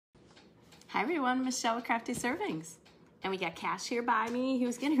Hi everyone, Michelle with Crafty Servings. And we got Cash here by me. He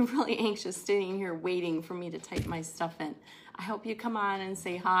was getting really anxious sitting here waiting for me to type my stuff in. I hope you come on and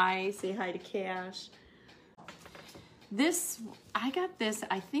say hi to Cash. I got this,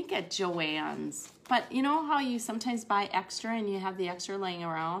 I think at Joann's. But you know how you sometimes buy extra and you have the extra laying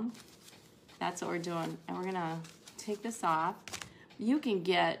around? That's what we're doing. And we're gonna take this off. You can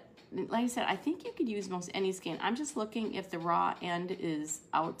get, like I said, I think you could use most any skein. I'm just looking if the raw end is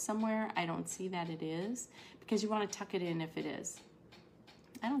out somewhere. I don't see that it is, because you want to tuck it in if it is.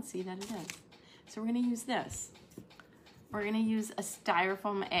 I don't see that it is. So we're going to use this. We're going to use a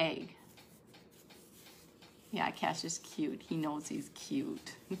styrofoam egg. Yeah, Cash is cute. He knows he's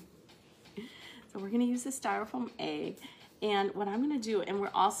cute. So we're going to use the styrofoam egg. And what I'm going to do, and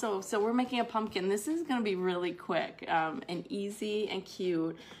we're making a pumpkin. This is going to be really quick and easy and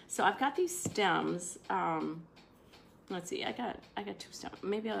cute. So I've got these stems. Let's see, I got two stems.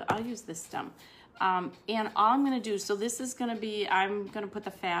 Maybe I'll use this stem. And all I'm going to do, so this is going to be, I'm going to put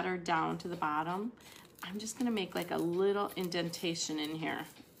the fatter down to the bottom. I'm just going to make like a little indentation in here.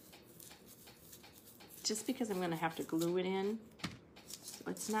 Just because I'm going to have to glue it in. So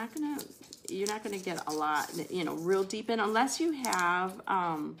it's not going to, you're not going to get a lot, you know, real deep in, unless you have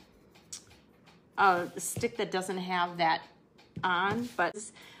a stick that doesn't have that on. But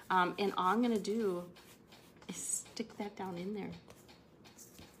and all I'm going to do is stick that down in there.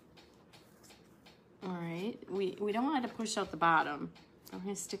 All right, we don't want to push out the bottom. I'm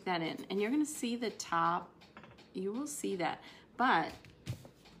going to stick that in, and you're going to see the top. You will see that, but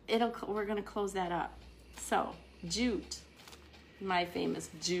we're going to close that up. So jute. My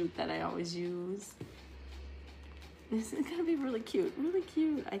famous jute that I always use. This is gonna be really cute,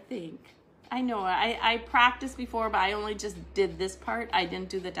 I think. I know, I practiced before, but I only just did this part. I didn't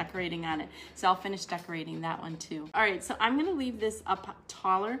do the decorating on it. So I'll finish decorating that one too. All right, so I'm gonna leave this up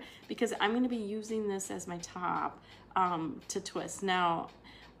taller because I'm gonna be using this as my top to twist. Now,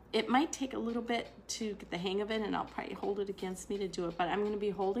 it might take a little bit to get the hang of it, and I'll probably hold it against me to do it, but I'm gonna be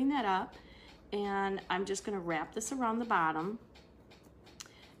holding that up, and I'm just gonna wrap this around the bottom.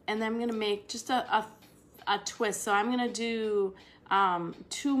 And then I'm gonna make just a twist. So I'm gonna do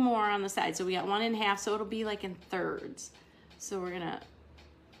 2 more on the side. So we got 1 1/2, so it'll be like in thirds. So we're gonna,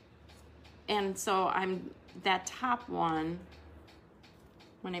 and so that top one,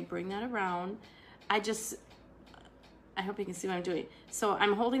 when I bring that around, I hope you can see what I'm doing. So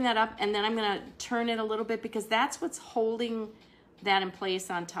I'm holding that up, and then I'm gonna turn it a little bit because that's what's holding that in place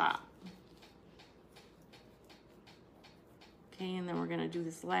on top. Okay, and then we're gonna do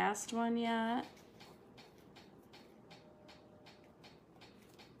this last one yet.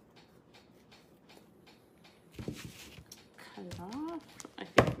 Cut it off. I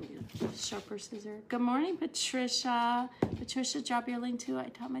think we need a sharper scissor. Good morning, Patricia. Patricia, drop your link too. I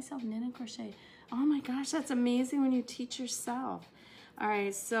taught myself knit and crochet. Oh my gosh, that's amazing when you teach yourself. All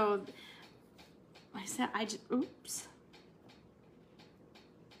right, so I said oops.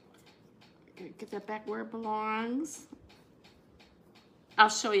 Get that back where it belongs. I'll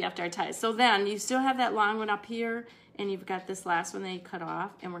show you after I tie it. So then you still have that long one up here, and you've got this last one that you cut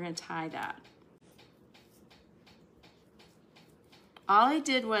off, and we're gonna tie that. All I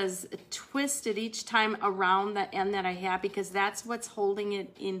did was twist it each time around the end that I have, because that's what's holding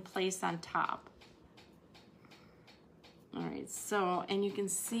it in place on top. All right, so, and you can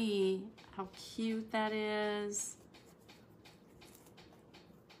see how cute that is.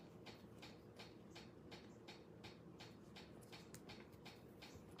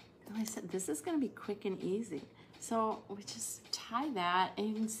 I said, this is gonna be quick and easy. So we just tie that, and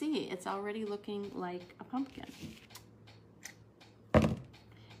you can see it's already looking like a pumpkin.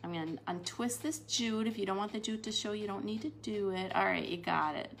 I'm gonna untwist this jute. If you don't want the jute to show, you don't need to do it. All right, you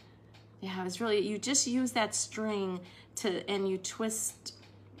got it. Yeah, it's really, you just use that string and you twist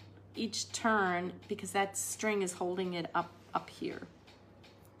each turn because that string is holding it up here.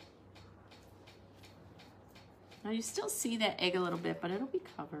 Now you still see that egg a little bit, but it'll be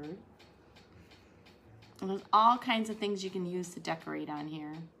covered. And there's all kinds of things you can use to decorate on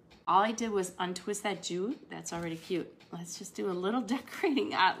here. All I did was untwist that jute. That's already cute. Let's just do a little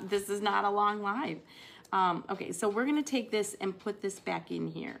decorating. This is not a long live. Okay, so we're gonna take this and put this back in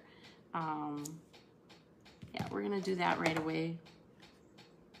here. Yeah, we're gonna do that right away.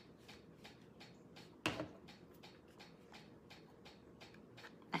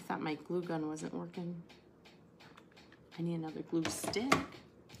 I thought my glue gun wasn't working. I need another glue stick.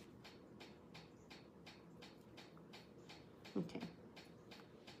 Okay.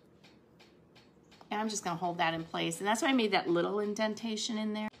 And I'm just gonna hold that in place. And that's why I made that little indentation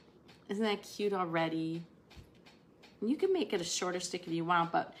in there. Isn't that cute already? You can make it a shorter stick if you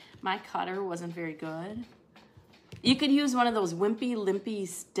want, but my cutter wasn't very good. You could use one of those wimpy, limpy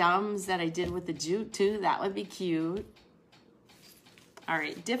stems that I did with the jute too. That would be cute. All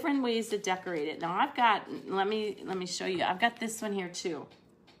right, different ways to decorate it. Now I've got, let me show you. I've got this one here too.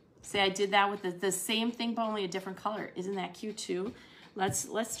 See, I did that with the same thing, but only a different color. Isn't that cute too?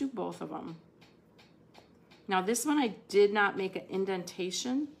 Let's do both of them. Now this one I did not make an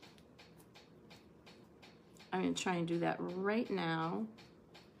indentation. I'm gonna try and do that right now.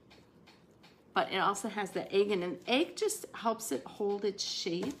 But it also has the egg, and an egg just helps it hold its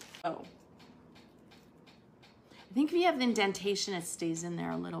shape. Oh, I think if you have the indentation, it stays in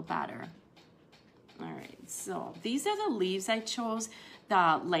there a little better. All right, so these are the leaves I chose.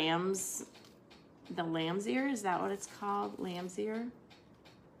 The lamb's ear, is that what it's called? Lamb's ear?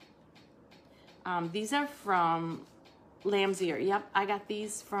 These are from Lamb's Ear. Yep, I got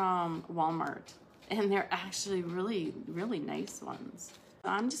these from Walmart. And they're actually really, really nice ones.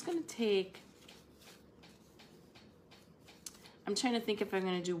 I'm just gonna take, I'm trying to think if I'm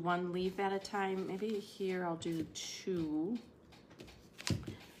gonna do one leaf at a time. Maybe here I'll do 2.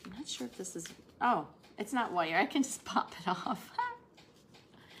 I'm not sure if this is, oh, it's not wire. I can just pop it off.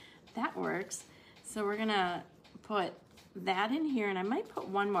 That works. So we're gonna put that in here, and I might put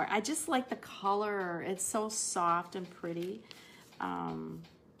one more. I just like the color. It's so soft and pretty.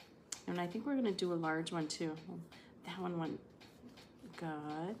 And I think we're gonna do a large one too. That one went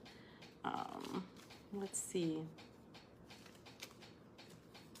good. Let's see.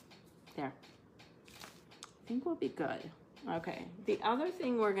 There. I think we'll be good. Okay, the other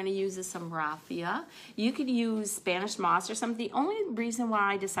thing we're gonna use is some raffia. You could use Spanish moss or something. The only reason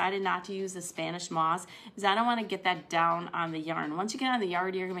why I decided not to use the Spanish moss is I don't wanna get that down on the yarn. Once you get on the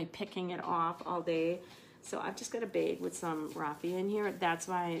yarn, you're gonna be picking it off all day. So I've just got a bag with some raffia in here. That's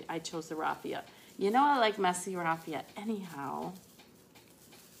why I chose the raffia. You know I like messy raffia anyhow.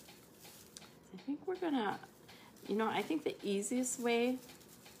 I think we're gonna, you know, I think the easiest way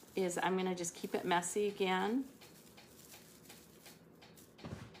is I'm gonna just keep it messy again.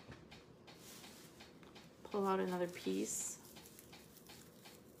 Pull out another piece.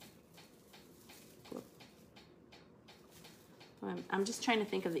 I'm just trying to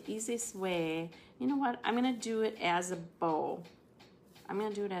think of the easiest way. You know what? I'm gonna do it as a bow. I'm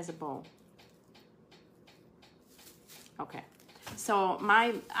gonna do it as a bow. Okay. So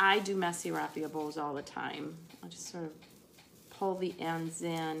I do messy raffia bows all the time. I just sort of pull the ends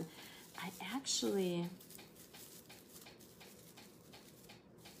in. I actually,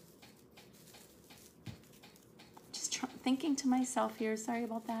 thinking to myself here, sorry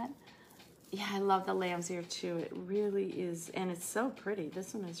about that. Yeah, I love the lamb's ear too. It really is, and it's so pretty.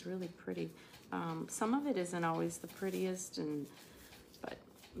 This one is really pretty. Some of it isn't always the prettiest, but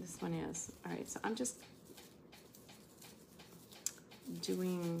this one is. All right, so I'm just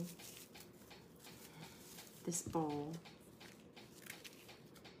doing this bowl.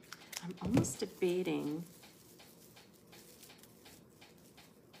 I'm almost debating.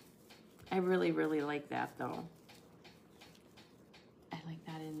 I really, really like that though. I like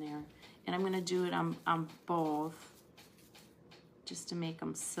that in there. And I'm gonna do it on both, just to make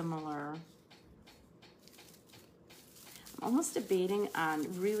them similar. I'm almost debating on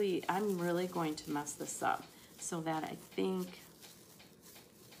I'm really going to mess this up so that I think,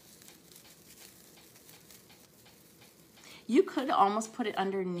 you could almost put it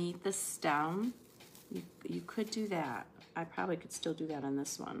underneath the stem. You could do that. I probably could still do that on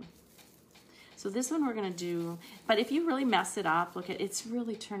this one. So this one we're gonna do, but if you really mess it up, look at, it's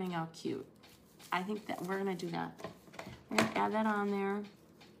really turning out cute. I think that we're gonna do that. We're gonna add that on there.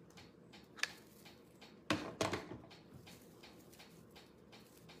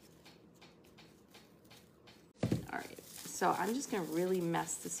 All right, so I'm just gonna really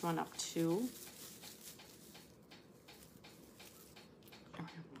mess this one up too. I'm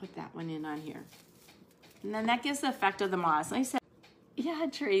gonna put that one in on here. And then that gives the effect of the moss. Like I said, yeah,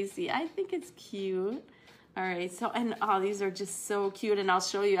 Tracy, I think it's cute. All right, so, and oh, these are just so cute, and I'll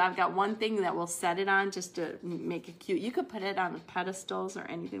show you. I've got one thing that we'll set it on just to make it cute. You could put it on pedestals or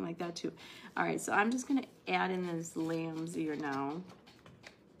anything like that too. All right, so I'm just gonna add in this lamb's ear now.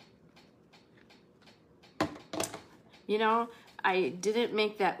 You know, I didn't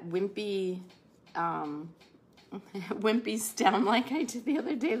make that wimpy, wimpy stem like I did the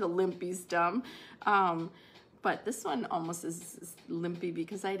other day, the limpy stem. But this one almost is limpy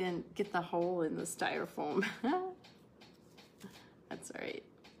because I didn't get the hole in the styrofoam. That's all right.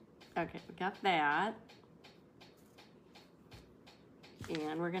 Okay, we got that.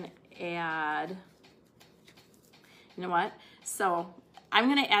 And we're gonna add, you know what? So I'm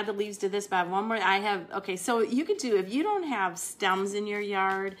gonna add the leaves to this, but I have one more. Okay, so you could do, if you don't have stems in your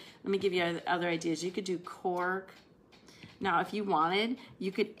yard, let me give you other ideas. You could do cork. Now, if you wanted,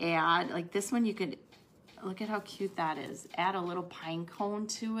 you could add, like this one, you could, look at how cute that is. Add a little pine cone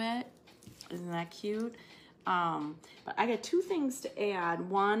to it. Isn't that cute? But I got two things to add,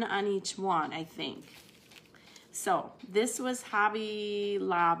 one on each one, I think. So this was Hobby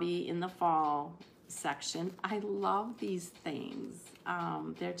Lobby in the fall section. I love these things.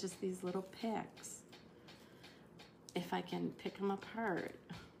 They're just these little picks. If I can pick them apart.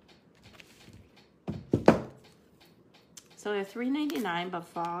 So they're $3.99, but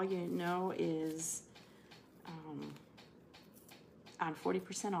fall, you know, is on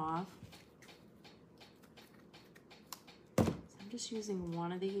 40% off. So I'm just using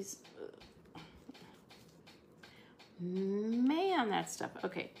one of these. Man, that stuff.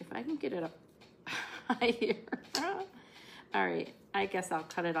 Okay, if I can get it up high here. All right, I guess I'll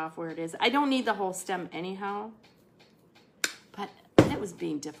cut it off where it is. I don't need the whole stem anyhow, but it was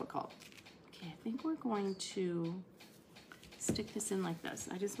being difficult. Okay, I think we're going to stick this in like this.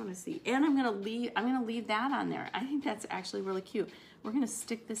 I just want to see. And I'm gonna leave that on there. I think that's actually really cute. We're gonna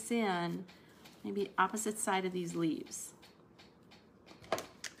stick this in maybe opposite side of these leaves.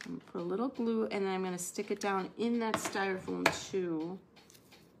 I'm gonna put a little glue and then I'm gonna stick it down in that styrofoam too.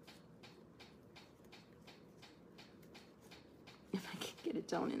 If I can get it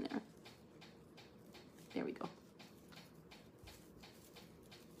down in there. There we go.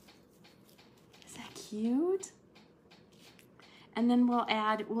 Is that cute? And then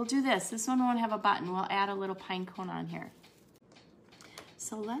we'll do this. This one won't have a button. We'll add a little pine cone on here.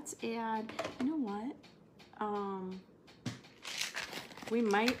 So let's add, you know what? We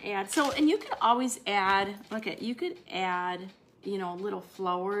might add, and you could always add, you could add, you know, little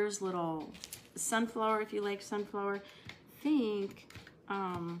flowers, little sunflower if you like sunflower. Okay,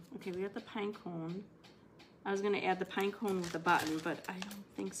 we got the pine cone. I was gonna add the pine cone with the button, but I don't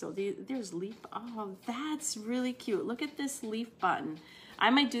think so. There's leaf, oh, that's really cute. Look at this leaf button.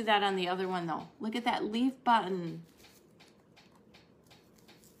 I might do that on the other one though. Look at that leaf button.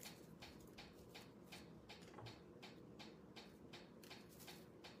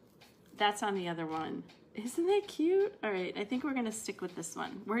 That's on the other one. Isn't that cute? All right, I think we're gonna stick with this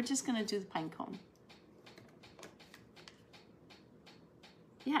one. We're just gonna do the pine cone.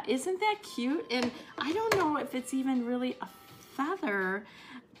 Yeah, isn't that cute? And I don't know if it's even really a feather,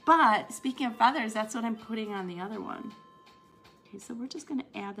 but speaking of feathers, that's what I'm putting on the other one. Okay, so we're just gonna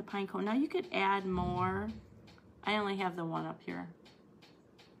add the pine cone. Now you could add more. I only have the one up here.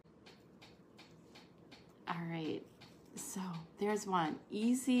 All right, so there's one.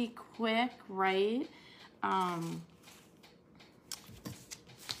 Easy, quick, right?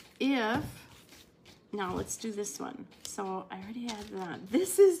 Now let's do this one. So I already have that.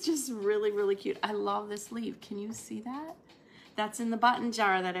 This is just really, really cute. I love this leaf. Can you see that? That's in the button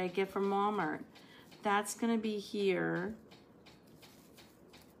jar that I get from Walmart. That's gonna be here.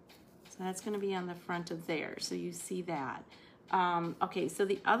 So that's gonna be on the front of there. So you see that. Okay, so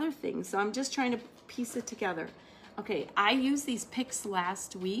the other thing, so I'm just trying to piece it together. Okay, I used these picks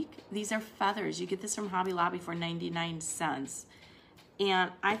last week. These are feathers. You get this from Hobby Lobby for 99 cents.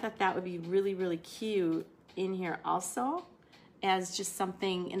 And I thought that would be really, really cute in here also as just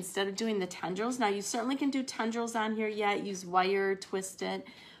something, instead of doing the tendrils. Now you certainly can do tendrils on here yet, use wire, twist it,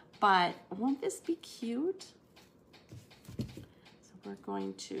 but won't this be cute? So we're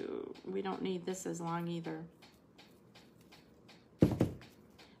going to, we don't need this as long either.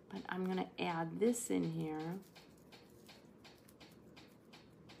 But I'm gonna add this in here.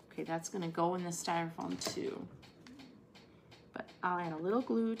 Okay, that's gonna go in the styrofoam too. But I'll add a little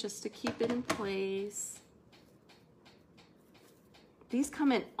glue just to keep it in place. These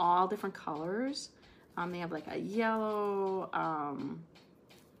come in all different colors. They have like a yellow,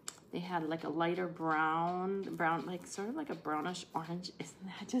 they had like a lighter brown, like sort of like a brownish orange. Isn't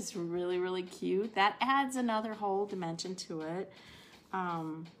that just really, really cute? That adds another whole dimension to it. I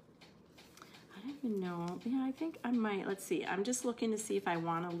don't even know. Yeah, I think I might. Let's see. I'm just looking to see if I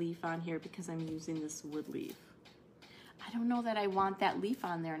want a leaf on here because I'm using this wood leaf. I don't know that I want that leaf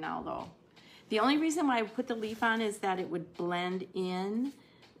on there now though. The only reason why I put the leaf on is that it would blend in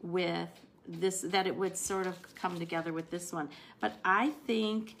with this, that it would sort of come together with this one. But I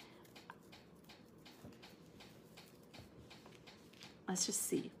think, let's just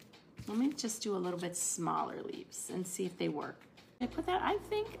see. Let me just do a little bit smaller leaves and see if they work. I put that, I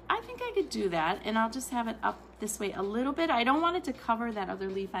think I could do that, and I'll just have it up this way a little bit. I don't want it to cover that other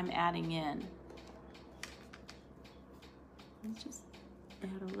leaf I'm adding in. Let's just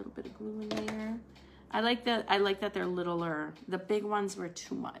add a little bit of glue in there. I like that they're littler. The big ones were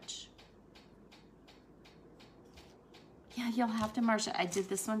too much. Yeah, you'll have to, Marsha. I did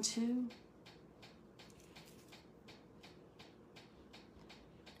this one too.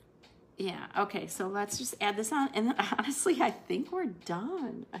 Yeah, okay, so let's just add this on. And then honestly, I think we're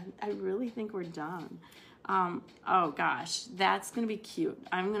done. I really think we're done. Oh gosh, that's gonna be cute.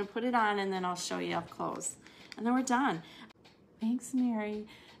 I'm gonna put it on and then I'll show you up close. And then we're done. Thanks, Mary.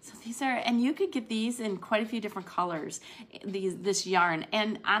 So these are, and you could get these in quite a few different colors, this yarn.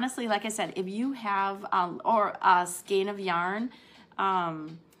 And honestly, like I said, if you have, or a skein of yarn,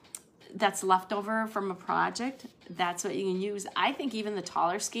 that's left over from a project, that's what you can use. I think even the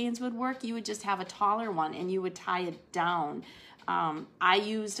taller skeins would work. You would just have a taller one and you would tie it down. I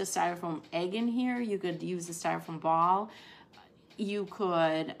used a styrofoam egg in here. You could use a styrofoam ball. You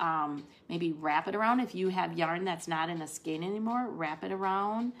could maybe wrap it around if you have yarn that's not in a skein anymore, wrap it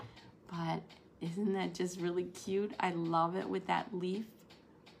around. But isn't that just really cute? I love it with that leaf.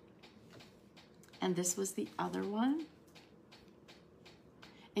 And this was the other one.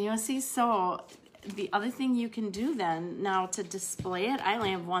 And you'll see, so the other thing you can do then, now to display it, I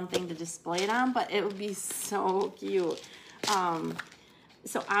only have one thing to display it on, but it would be so cute.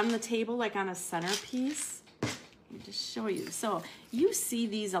 So on the table, like on a centerpiece, let me just show you. So you see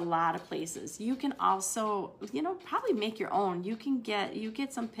these a lot of places. You can also, you know, probably make your own. You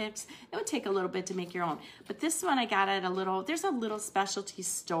get some picks. It would take a little bit to make your own. But this one I got at there's a little specialty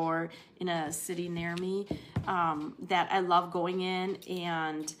store in a city near me that I love going in,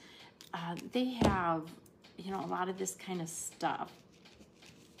 and they have, you know, a lot of this kind of stuff.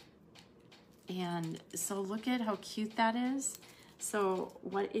 And so look at how cute that is. So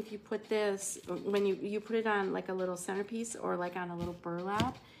what if you put this, when you put it on like a little centerpiece or like on a little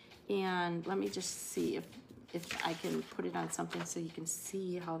burlap, and let me just see if I can put it on something so you can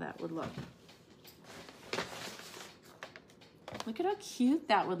see how that would look. Look at how cute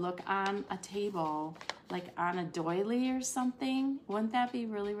that would look on a table, like on a doily or something. Wouldn't that be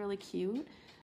really, really cute?